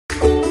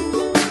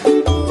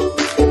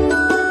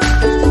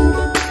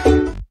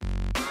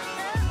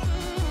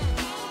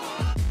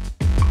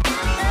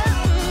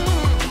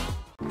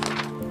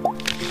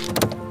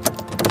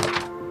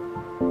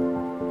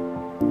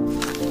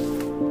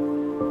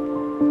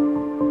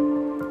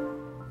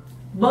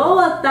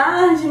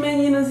tarde,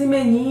 meninos e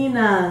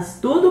meninas!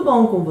 Tudo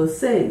bom com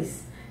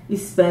vocês?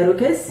 Espero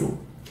que sim.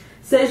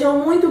 Sejam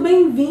muito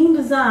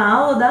bem-vindos à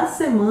aula da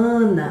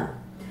semana.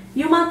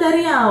 E o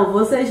material,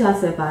 vocês já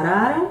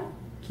separaram?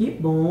 Que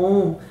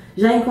bom!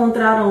 Já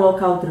encontraram um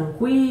local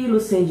tranquilo,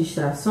 sem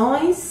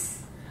distrações?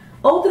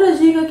 Outra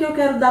dica que eu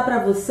quero dar para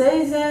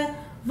vocês é: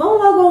 vão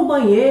logo ao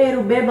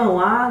banheiro, bebam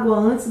água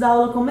antes da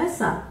aula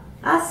começar.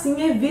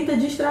 Assim evita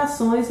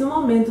distrações no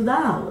momento da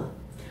aula.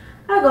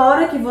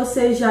 Agora que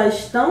vocês já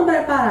estão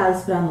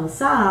preparados para a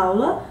nossa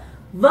aula,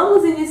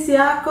 vamos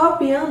iniciar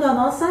copiando a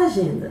nossa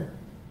agenda.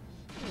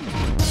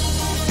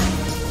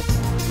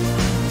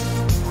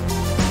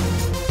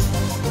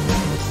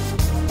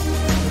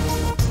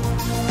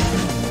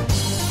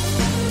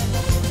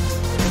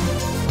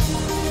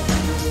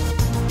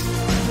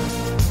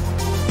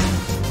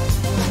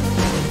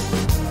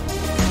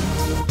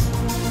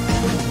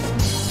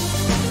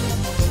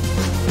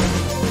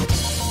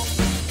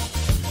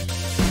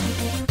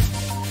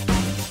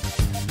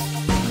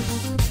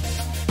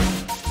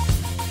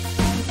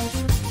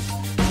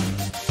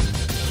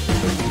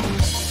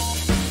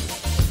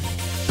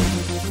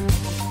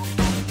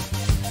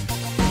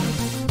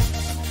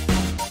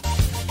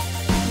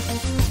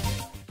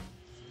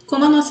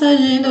 Como a nossa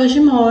agenda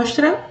hoje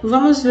mostra,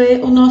 vamos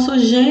ver o nosso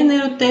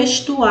gênero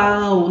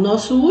textual,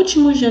 nosso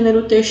último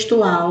gênero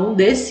textual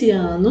desse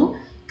ano,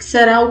 que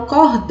será o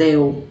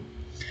cordel.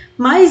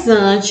 Mas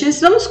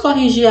antes, vamos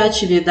corrigir a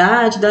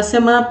atividade da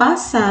semana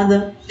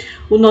passada.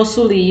 O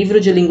nosso livro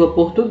de língua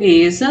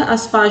portuguesa,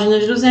 as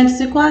páginas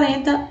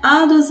 240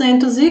 a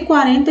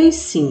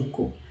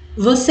 245.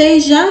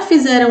 Vocês já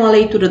fizeram a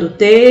leitura do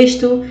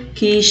texto,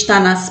 que está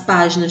nas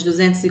páginas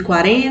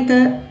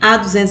 240 a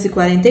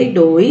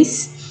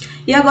 242.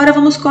 E agora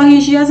vamos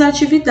corrigir as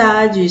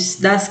atividades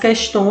das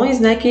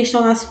questões, que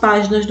estão nas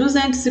páginas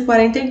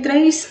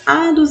 243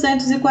 a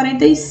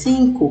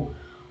 245,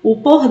 o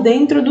por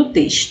dentro do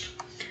texto.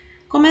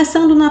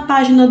 Começando na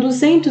página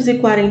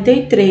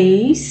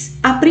 243,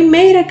 a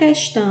primeira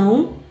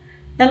questão,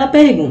 ela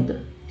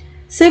pergunta: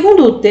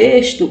 segundo o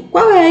texto,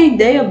 qual é a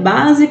ideia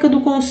básica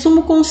do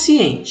consumo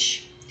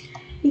consciente?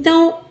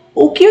 Então,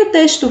 o que o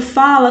texto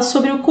fala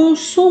sobre o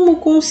consumo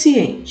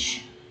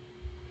consciente?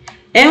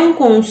 É um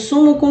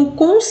consumo com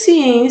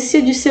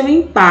consciência de seu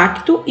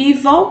impacto e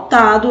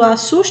voltado à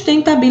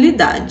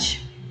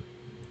sustentabilidade.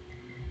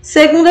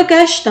 Segunda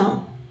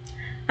questão.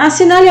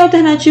 Assinale a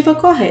alternativa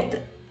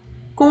correta.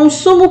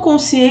 Consumo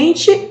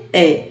consciente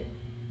é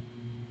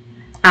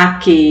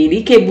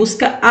aquele que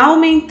busca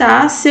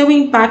aumentar seu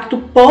impacto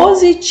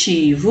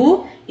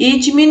positivo e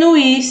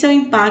diminuir seu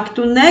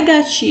impacto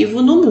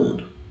negativo no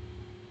mundo.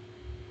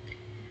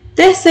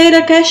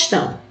 Terceira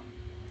questão.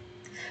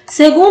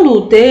 Segundo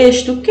o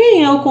texto,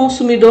 quem é o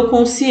consumidor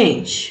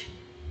consciente?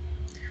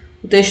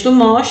 O texto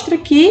mostra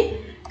que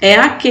é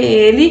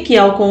aquele que,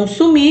 ao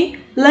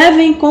consumir,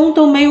 leva em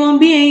conta o meio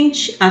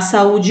ambiente, a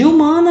saúde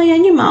humana e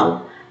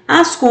animal,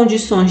 as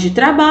condições de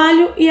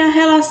trabalho e a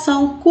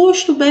relação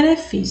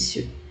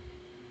custo-benefício.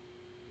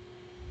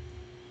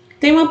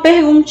 Tem uma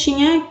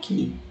perguntinha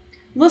aqui.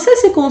 Você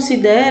se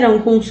considera um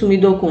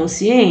consumidor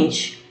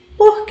consciente?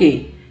 Por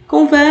quê?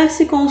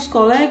 Converse com os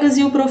colegas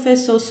e o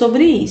professor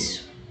sobre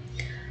isso.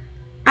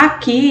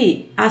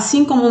 Aqui,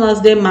 assim como nas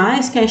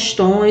demais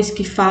questões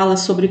que fala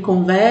sobre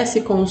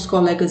converse com os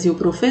colegas e o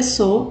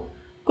professor,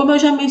 como eu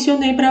já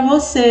mencionei para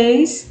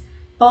vocês,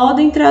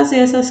 podem trazer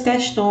essas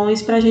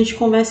questões para a gente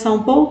conversar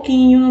um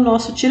pouquinho no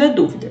nosso Tira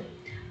Dúvida,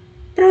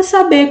 para eu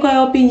saber qual é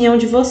a opinião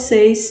de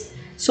vocês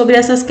sobre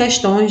essas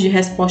questões de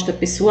resposta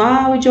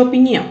pessoal e de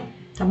opinião,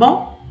 tá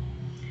bom?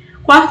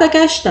 Quarta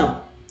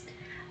questão.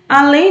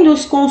 Além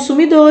dos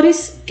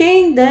consumidores,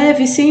 quem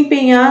deve se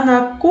empenhar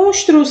na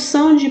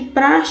construção de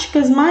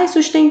práticas mais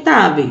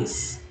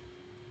sustentáveis?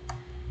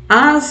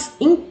 As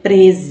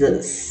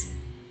empresas.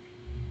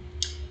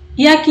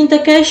 E a quinta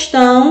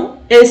questão,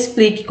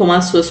 explique com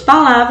as suas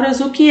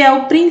palavras o que é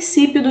o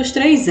princípio dos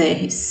 3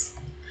 R's.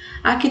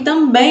 Aqui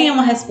também é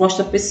uma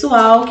resposta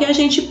pessoal que a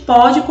gente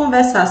pode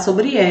conversar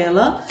sobre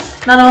ela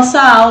na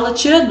nossa aula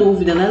Tira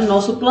Dúvida, no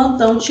nosso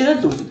plantão Tira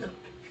Dúvida.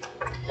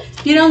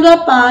 Virando a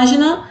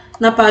página,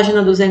 na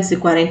página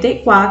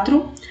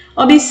 244,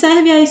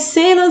 observe as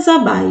cenas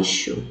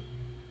abaixo.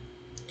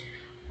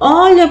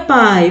 Olha,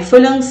 pai,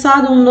 foi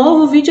lançado um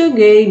novo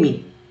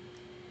videogame.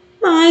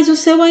 Mas o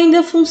seu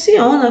ainda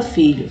funciona,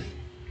 filho.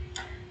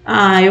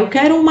 Ah, eu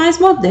quero um mais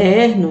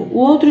moderno, o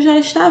outro já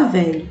está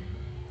velho.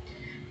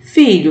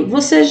 Filho,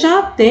 você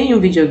já tem um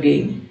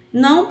videogame,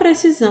 não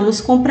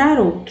precisamos comprar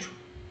outro.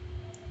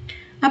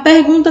 A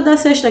pergunta da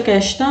sexta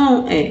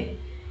questão é: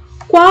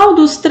 qual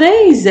dos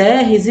 3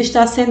 R's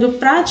está sendo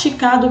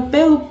praticado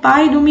pelo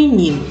pai do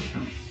menino?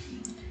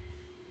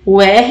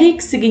 O R,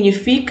 que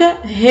significa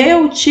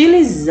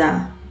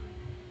reutilizar.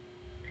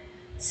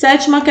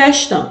 Sétima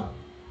questão.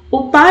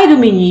 O pai do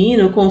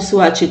menino, com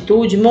sua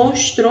atitude,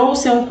 mostrou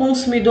ser um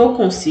consumidor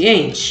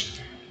consciente?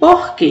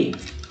 Por quê?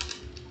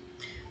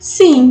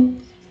 Sim,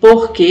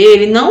 porque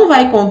ele não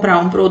vai comprar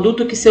um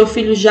produto que seu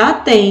filho já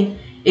tem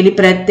Ele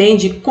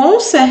pretende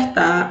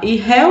consertar e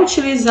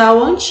reutilizar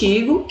o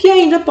antigo, que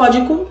ainda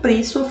pode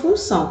cumprir sua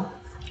função.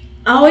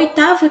 A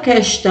oitava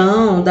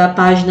questão da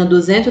página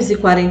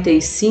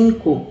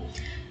 245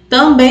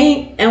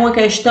 também é uma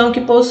questão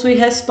que possui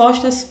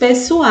respostas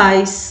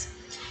pessoais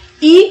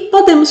e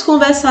podemos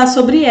conversar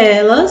sobre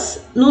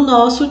elas no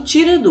nosso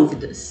Tira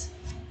Dúvidas.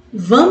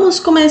 Vamos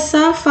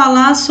começar a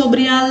falar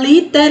sobre a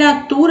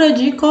literatura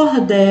de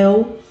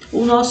cordel,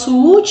 o nosso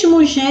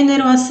último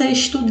gênero a ser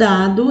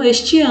estudado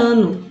este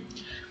ano,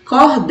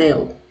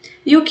 cordel.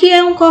 E o que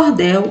é um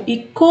cordel e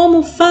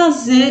como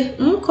fazer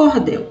um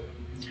cordel?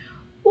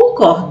 O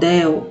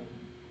cordel,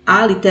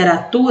 a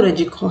literatura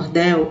de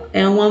cordel,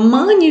 é uma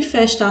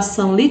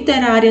manifestação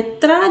literária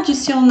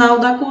tradicional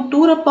da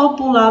cultura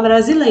popular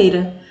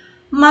brasileira,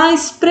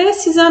 mais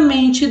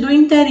precisamente do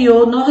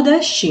interior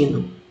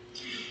nordestino.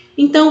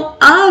 Então,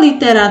 a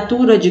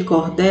literatura de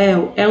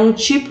cordel é um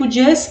tipo de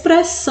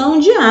expressão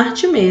de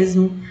arte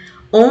mesmo,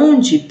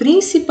 onde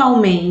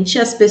principalmente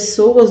as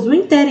pessoas do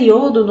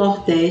interior do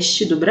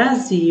Nordeste do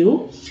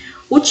Brasil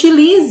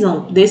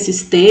utilizam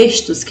desses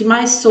textos que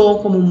mais soam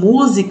como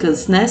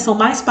músicas, né, são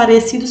mais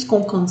parecidos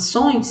com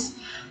canções,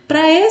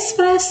 para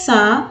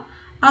expressar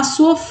a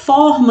sua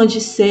forma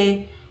de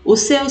ser,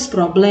 os seus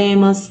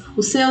problemas,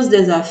 os seus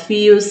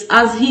desafios,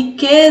 as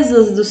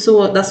riquezas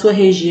da sua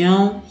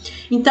região.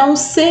 Então,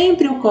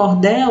 sempre o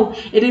cordel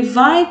ele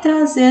vai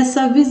trazer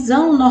essa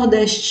visão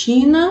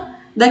nordestina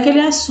daquele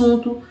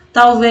assunto,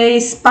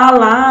 talvez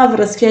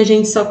palavras que a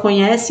gente só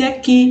conhece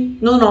aqui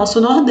no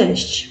nosso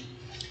Nordeste.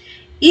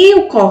 E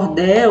o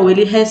cordel,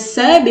 ele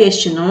recebe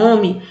este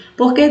nome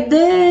porque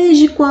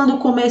desde quando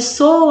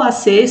começou a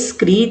ser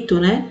escrito,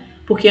 né?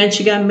 Porque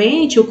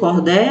antigamente o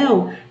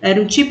cordel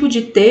era um tipo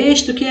de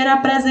texto que era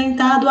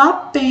apresentado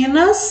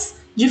apenas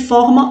de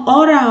forma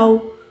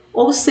oral,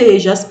 ou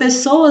seja, as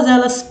pessoas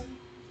elas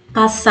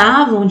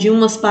passavam de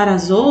umas para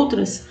as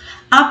outras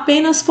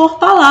apenas por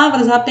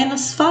palavras,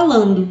 apenas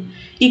falando.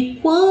 E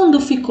quando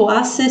ficou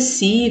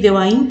acessível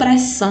a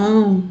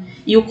impressão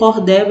e o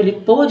cordel ele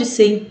pôde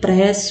ser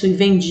impresso e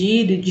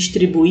vendido e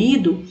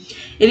distribuído,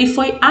 ele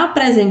foi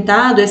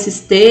apresentado, esses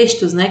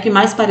textos, né, que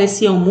mais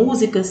pareciam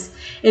músicas,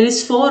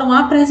 eles foram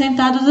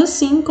apresentados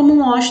assim como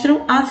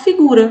mostram a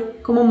figura,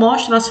 como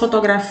mostram as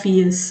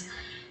fotografias.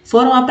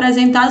 Foram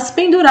apresentados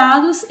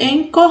pendurados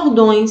em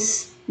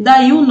cordões,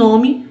 daí o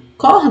nome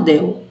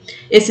cordel.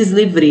 Esses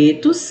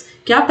livretos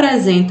que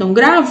apresentam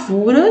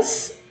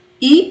gravuras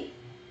e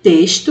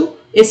texto,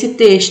 esse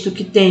texto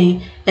que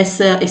tem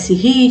esse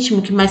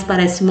ritmo que mais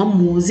parece uma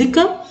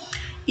música,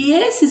 e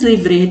esses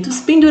livretos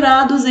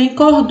pendurados em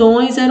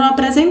cordões eram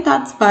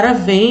apresentados para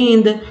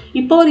venda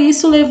e por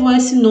isso levou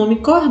esse nome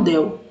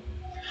cordel.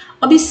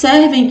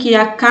 Observem que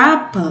a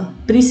capa,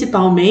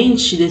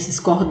 principalmente desses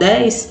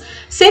cordéis,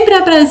 sempre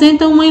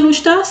apresenta uma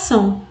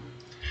ilustração.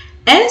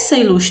 Essa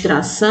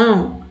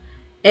ilustração,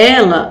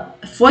 ela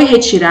foi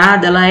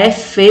retirada, ela é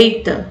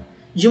feita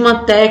de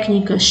uma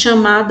técnica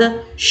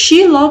chamada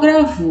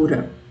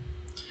xilogravura.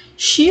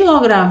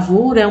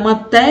 Xilogravura é uma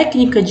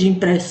técnica de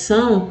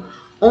impressão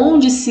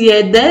onde se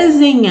é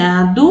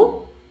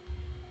desenhado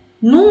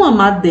numa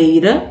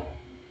madeira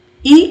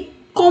e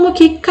como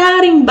que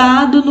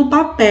carimbado no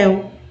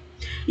papel.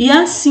 E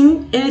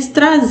assim eles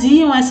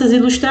traziam essas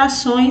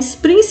ilustrações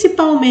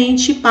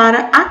principalmente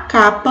para a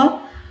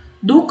capa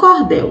do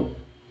cordel.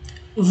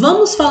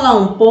 Vamos falar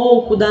um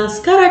pouco das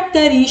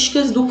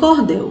características do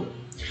cordel.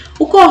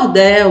 O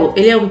cordel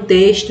ele é um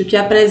texto que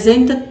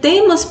apresenta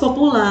temas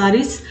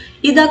populares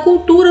e da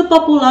cultura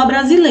popular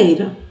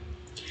brasileira.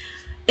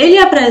 Ele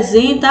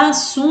apresenta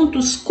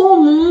assuntos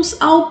comuns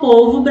ao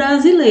povo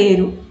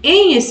brasileiro,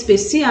 em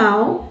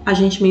especial, a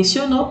gente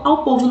mencionou,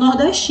 ao povo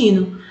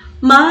nordestino.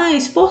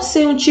 Mas, por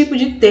ser um tipo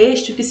de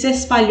texto que se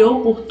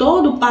espalhou por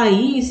todo o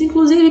país,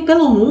 inclusive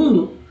pelo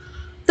mundo,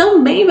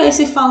 também vai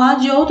se falar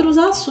de outros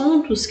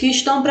assuntos que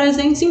estão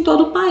presentes em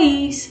todo o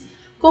país,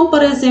 como,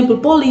 por exemplo,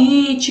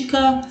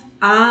 política,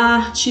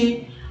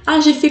 arte,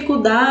 as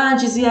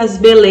dificuldades e as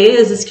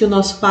belezas que o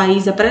nosso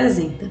país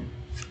apresenta.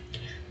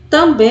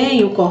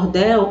 Também o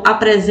cordel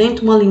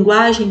apresenta uma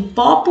linguagem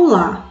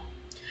popular.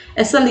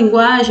 Essa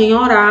linguagem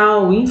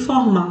oral,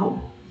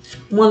 informal,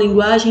 uma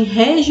linguagem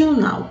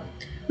regional.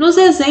 Nos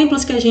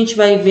exemplos que a gente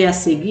vai ver a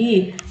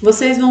seguir,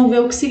 vocês vão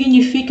ver o que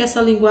significa essa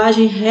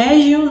linguagem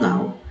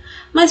regional.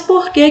 Mas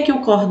por que o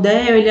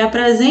cordel ele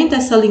apresenta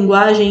essa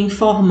linguagem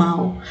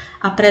informal,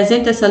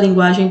 apresenta essa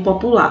linguagem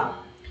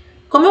popular?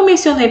 Como eu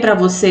mencionei para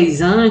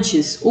vocês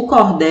antes, o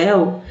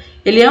cordel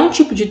ele é um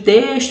tipo de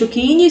texto que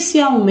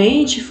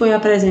inicialmente foi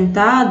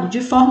apresentado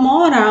de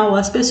forma oral.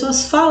 As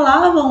pessoas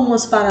falavam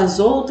umas para as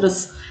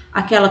outras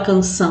aquela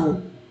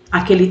canção,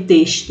 aquele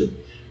texto.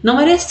 Não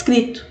era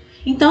escrito.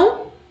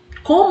 Então,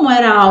 como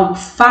era algo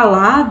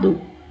falado,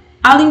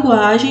 a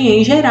linguagem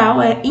em geral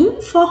é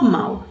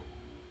informal.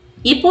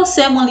 E por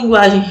ser uma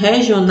linguagem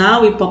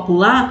regional e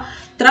popular,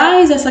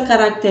 traz essa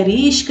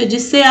característica de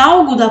ser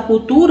algo da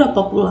cultura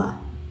popular,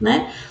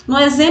 né? No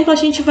exemplo, a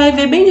gente vai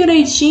ver bem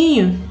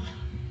direitinho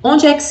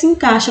onde é que se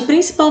encaixa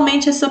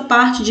principalmente essa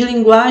parte de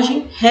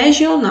linguagem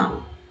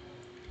regional.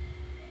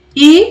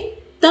 E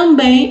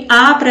também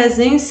há a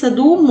presença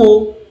do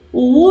humor,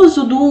 o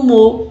uso do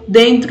humor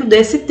dentro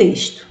desse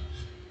texto.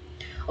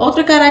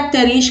 Outra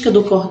característica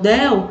do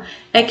cordel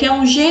é que é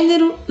um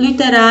gênero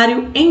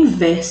literário em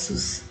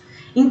versos.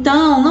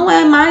 Então, não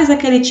é mais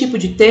aquele tipo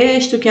de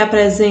texto que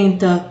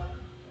apresenta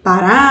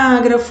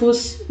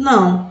parágrafos,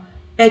 não.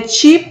 É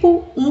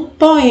tipo um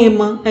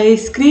poema, é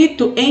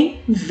escrito em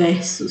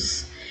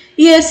versos.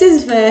 E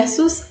esses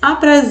versos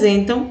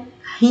apresentam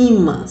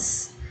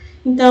rimas.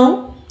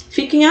 Então,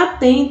 fiquem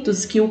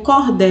atentos que o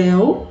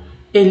cordel,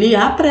 ele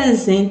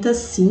apresenta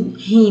sim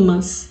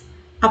rimas.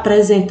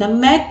 Apresenta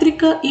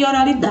métrica e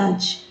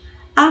oralidade.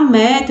 A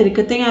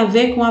métrica tem a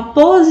ver com a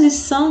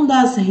posição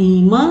das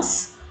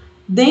rimas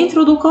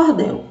dentro do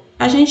cordel.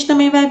 A gente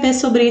também vai ver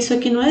sobre isso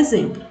aqui no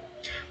exemplo.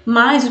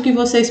 Mas o que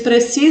vocês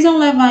precisam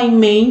levar em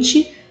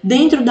mente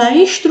dentro da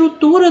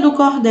estrutura do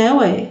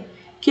cordel é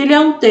que ele é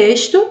um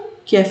texto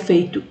que é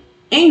feito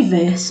em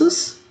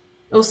versos,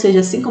 ou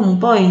seja, assim como um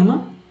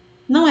poema,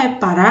 não é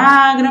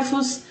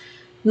parágrafos,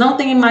 não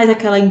tem mais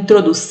aquela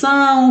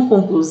introdução,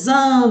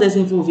 conclusão,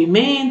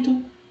 desenvolvimento.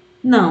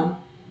 Não,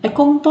 é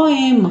como um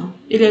poema.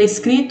 Ele é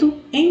escrito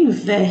em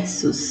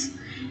versos.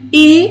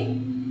 E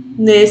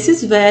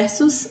nesses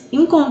versos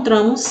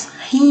encontramos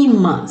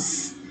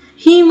rimas.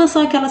 Rimas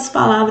são aquelas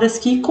palavras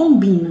que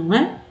combinam,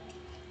 né?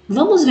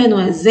 Vamos ver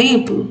no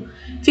exemplo,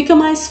 fica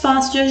mais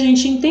fácil de a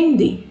gente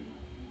entender.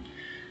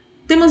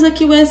 Temos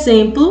aqui o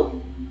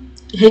exemplo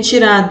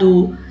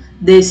retirado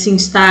desse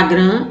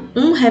Instagram,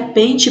 um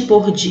repente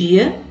por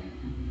dia.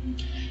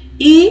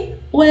 E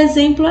o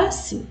exemplo é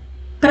assim.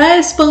 Para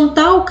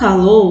espantar o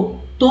calor,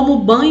 tomo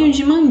banho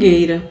de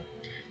mangueira.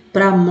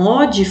 Para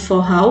mode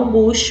forrar o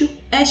bucho,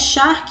 é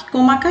charque com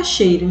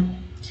macaxeira.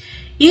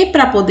 E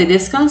para poder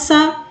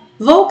descansar,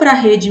 vou para a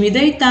rede me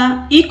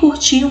deitar e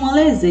curtir uma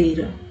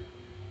leseira.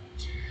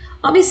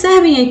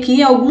 Observem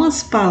aqui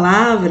algumas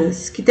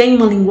palavras que têm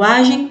uma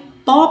linguagem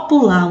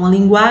popular, uma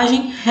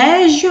linguagem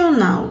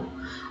regional.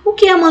 O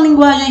que é uma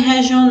linguagem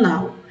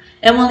regional?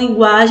 É uma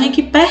linguagem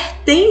que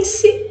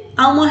pertence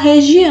a uma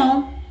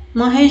região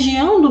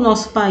do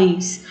nosso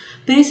país,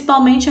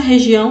 principalmente a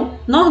região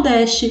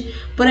Nordeste.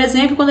 Por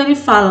exemplo, quando ele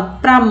fala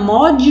para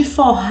mode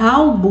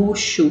forrar o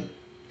bucho,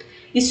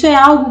 isso é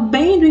algo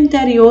bem do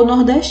interior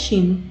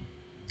nordestino.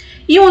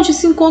 E onde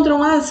se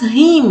encontram as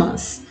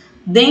rimas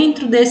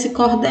dentro desse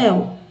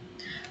cordel?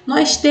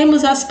 Nós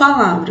temos as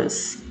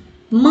palavras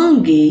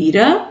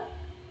mangueira,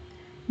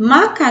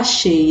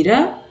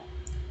 macaxeira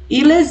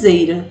e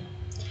leseira.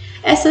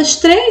 Essas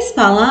três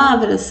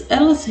palavras,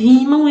 elas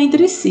rimam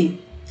entre si.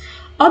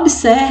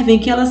 Observem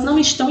que elas não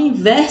estão em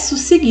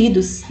versos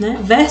seguidos, né?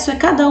 Verso é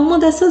cada uma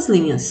dessas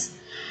linhas.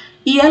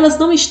 E elas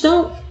não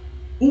estão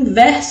em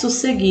versos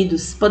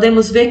seguidos.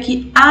 Podemos ver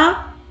que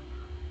há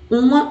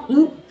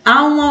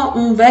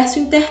um verso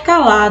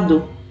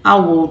intercalado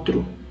ao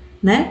outro,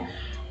 né?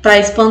 Para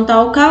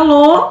espantar o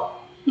calor,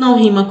 não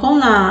rima com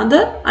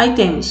nada. Aí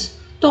temos,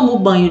 tomo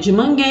banho de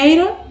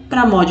mangueira,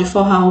 para mode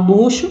forrar o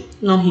bucho,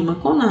 não rima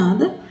com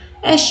nada.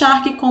 É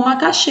charque com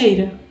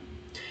macaxeira.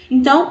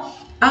 Então,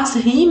 as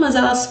rimas,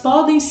 elas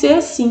podem ser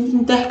assim,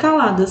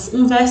 intercaladas.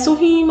 Um verso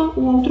rima,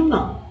 o outro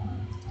não.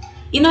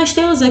 E nós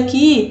temos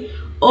aqui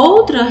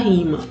outra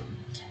rima.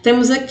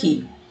 Temos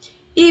aqui,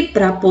 e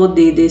para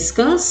poder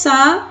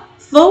descansar,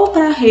 vou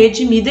para a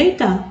rede me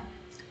deitar.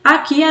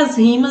 Aqui as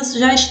rimas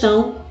já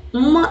estão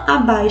uma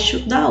abaixo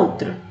da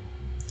outra.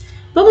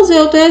 Vamos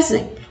ver outro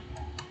exemplo.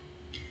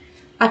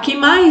 Aqui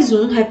mais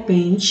um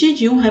repente,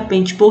 de um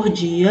repente por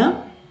dia.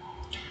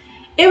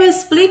 Eu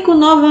explico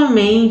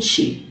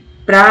novamente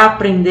para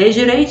aprender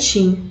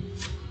direitinho.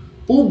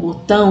 O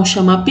botão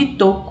chama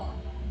pitoco,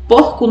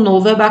 porco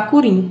novo é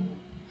bacurim.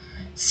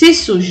 Se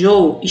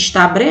sujou,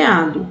 está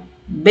breado,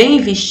 bem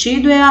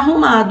vestido é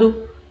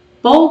arrumado,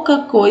 pouca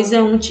coisa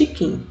é um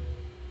tiquinho.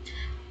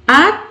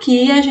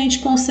 Aqui a gente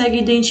consegue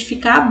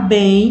identificar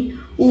bem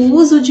o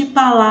uso de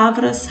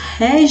palavras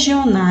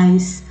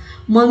regionais,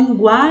 uma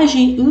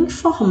linguagem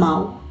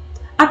informal,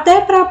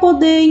 até para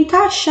poder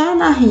encaixar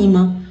na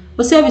rima.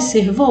 Você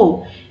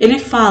observou? Ele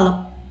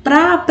fala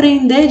para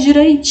aprender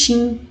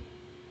direitinho.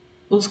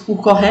 O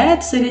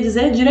correto seria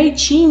dizer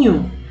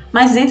direitinho,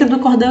 mas dentro do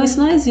cordel isso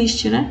não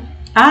existe, né?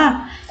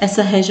 Há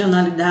essa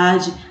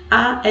regionalidade,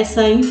 há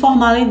essa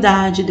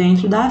informalidade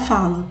dentro da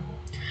fala.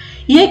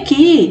 E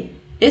aqui,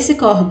 esse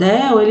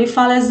cordel, ele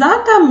fala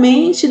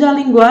exatamente da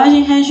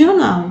linguagem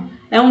regional.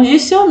 É um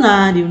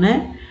dicionário,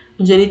 né?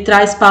 Onde ele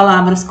traz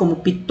palavras como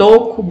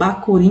pitoco,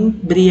 bacurim,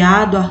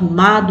 briado,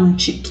 arrumado, um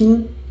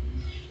tiquim.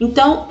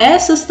 Então,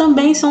 essas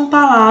também são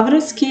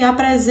palavras que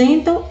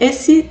apresentam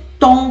esse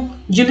tom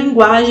de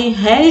linguagem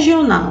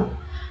regional.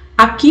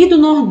 Aqui do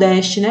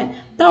Nordeste,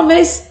 né?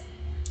 Talvez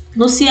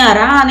no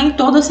Ceará nem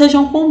todas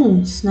sejam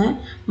comuns, né?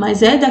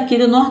 Mas é daqui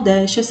do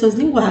Nordeste essas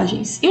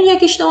linguagens. E onde é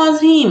que estão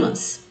as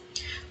rimas?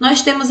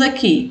 Nós temos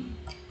aqui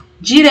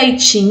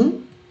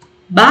direitim,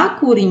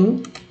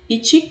 bacurim e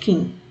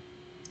tiquim.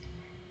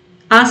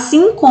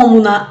 Assim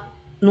como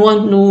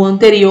no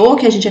anterior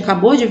que a gente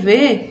acabou de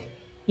ver,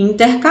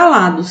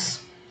 intercalados.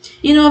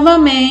 E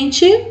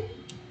novamente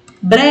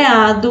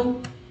breado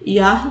e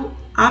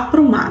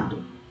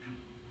aprumado.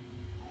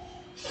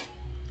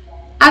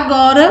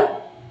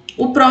 Agora,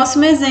 o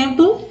próximo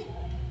exemplo.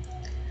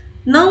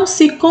 Não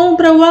se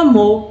compra o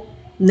amor,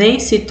 nem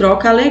se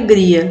troca a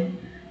alegria.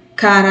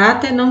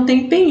 Caráter não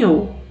tem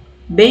penhor,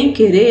 bem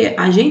querer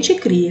a gente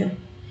cria.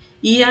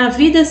 E a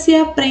vida se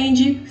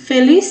aprende,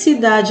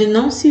 felicidade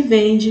não se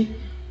vende,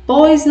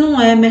 pois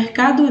não é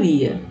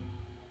mercadoria.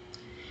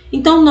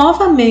 Então,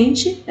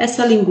 novamente,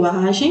 essa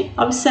linguagem,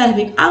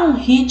 observem, há um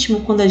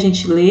ritmo quando a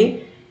gente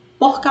lê,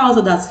 por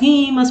causa das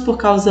rimas, por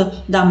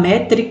causa da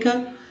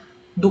métrica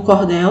do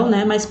cordel,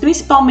 né? Mas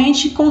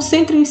principalmente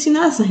concentrem-se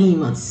nas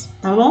rimas,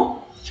 tá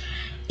bom?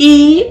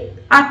 E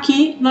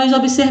aqui nós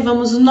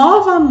observamos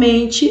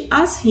novamente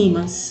as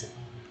rimas.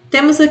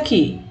 Temos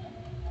aqui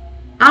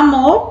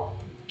amor,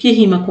 que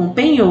rima com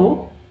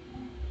penhor.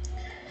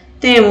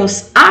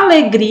 Temos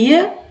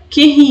alegria,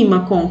 que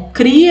rima com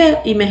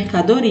cria e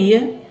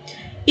mercadoria.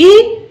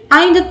 E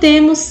ainda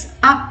temos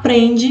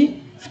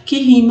aprende, que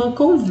rima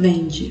com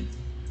vende.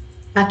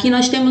 Aqui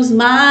nós temos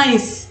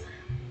mais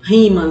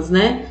rimas,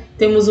 né?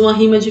 Temos uma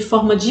rima de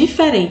forma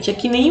diferente.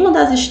 Aqui nenhuma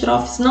das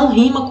estrofes não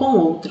rima com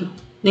outra.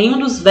 Nenhum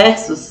dos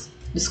versos,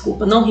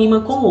 desculpa, não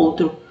rima com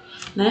outro,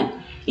 né?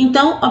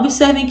 Então,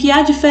 observem que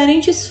há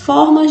diferentes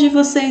formas de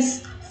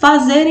vocês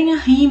fazerem a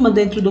rima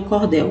dentro do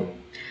cordel.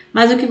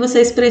 Mas o que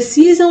vocês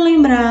precisam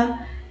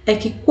lembrar é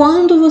que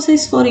quando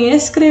vocês forem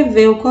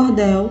escrever o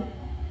cordel,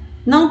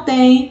 não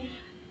tem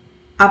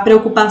a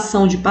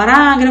preocupação de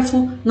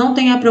parágrafo, não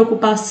tem a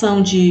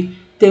preocupação de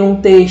ter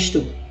um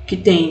texto que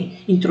tem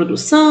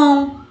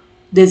introdução,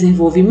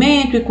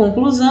 desenvolvimento e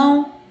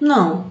conclusão.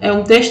 Não, é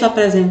um texto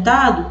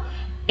apresentado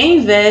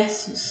em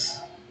versos,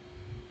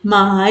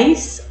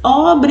 mas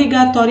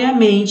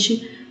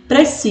obrigatoriamente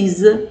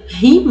precisa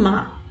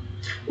rimar.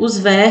 Os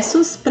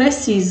versos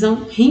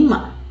precisam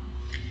rimar.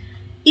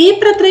 E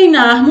para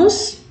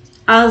treinarmos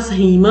as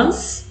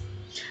rimas,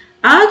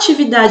 a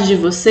atividade de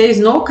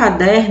vocês no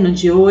caderno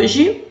de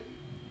hoje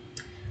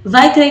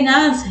vai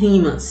treinar as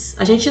rimas.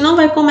 A gente não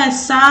vai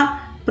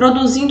começar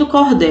produzindo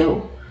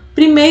cordel.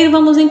 Primeiro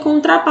vamos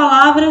encontrar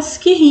palavras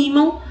que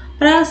rimam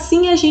para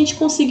assim a gente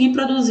conseguir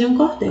produzir um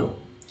cordel.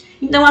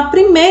 Então a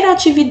primeira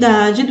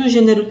atividade do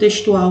gênero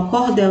textual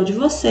cordel de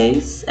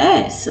vocês é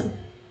essa.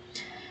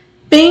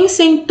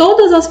 Pensem em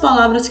todas as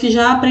palavras que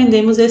já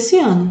aprendemos esse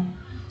ano.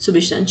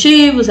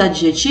 Substantivos,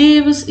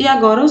 adjetivos e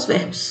agora os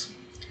verbos.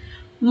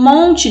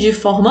 Monte de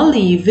forma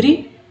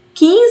livre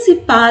 15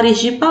 pares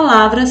de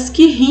palavras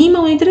que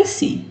rimam entre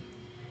si.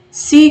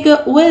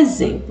 Siga o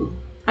exemplo.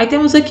 Aí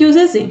temos aqui os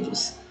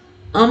exemplos.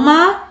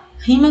 Amar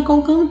rima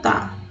com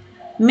cantar.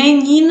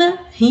 Menina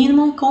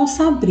rima com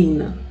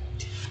Sabrina.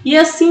 E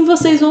assim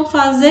vocês vão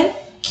fazer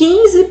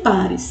 15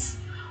 pares.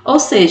 Ou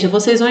seja,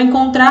 vocês vão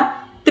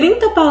encontrar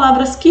 30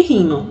 palavras que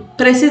rimam.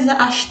 Precisa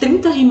as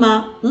 30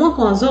 rimar uma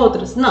com as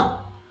outras?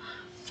 Não.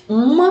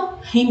 Uma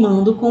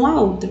rimando com a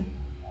outra.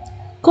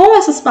 Com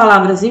essas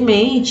palavras em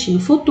mente, no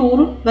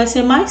futuro, vai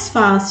ser mais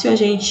fácil a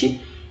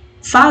gente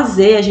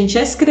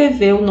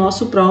escrever o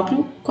nosso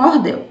próprio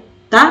cordel,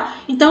 tá?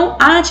 Então,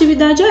 a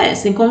atividade é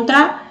essa,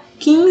 encontrar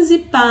 15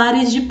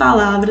 pares de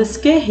palavras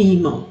que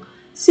rimam.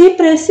 Se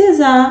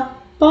precisar,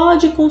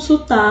 pode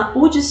consultar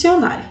o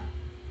dicionário,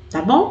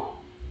 tá bom?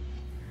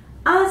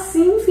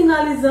 Assim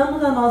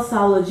finalizamos a nossa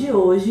aula de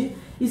hoje.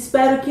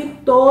 Espero que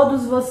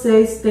todos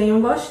vocês tenham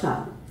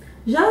gostado.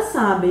 Já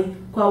sabem,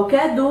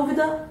 qualquer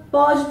dúvida,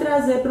 pode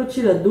trazer para o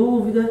Tira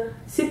Dúvida.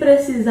 Se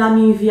precisar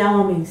me enviar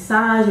uma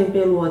mensagem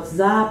pelo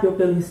WhatsApp ou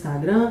pelo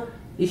Instagram,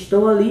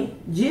 estou ali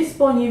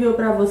disponível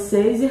para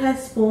vocês e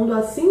respondo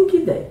assim que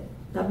der,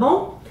 tá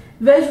bom?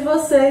 Vejo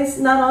vocês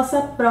na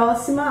nossa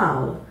próxima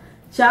aula.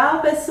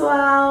 Tchau,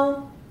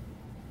 pessoal!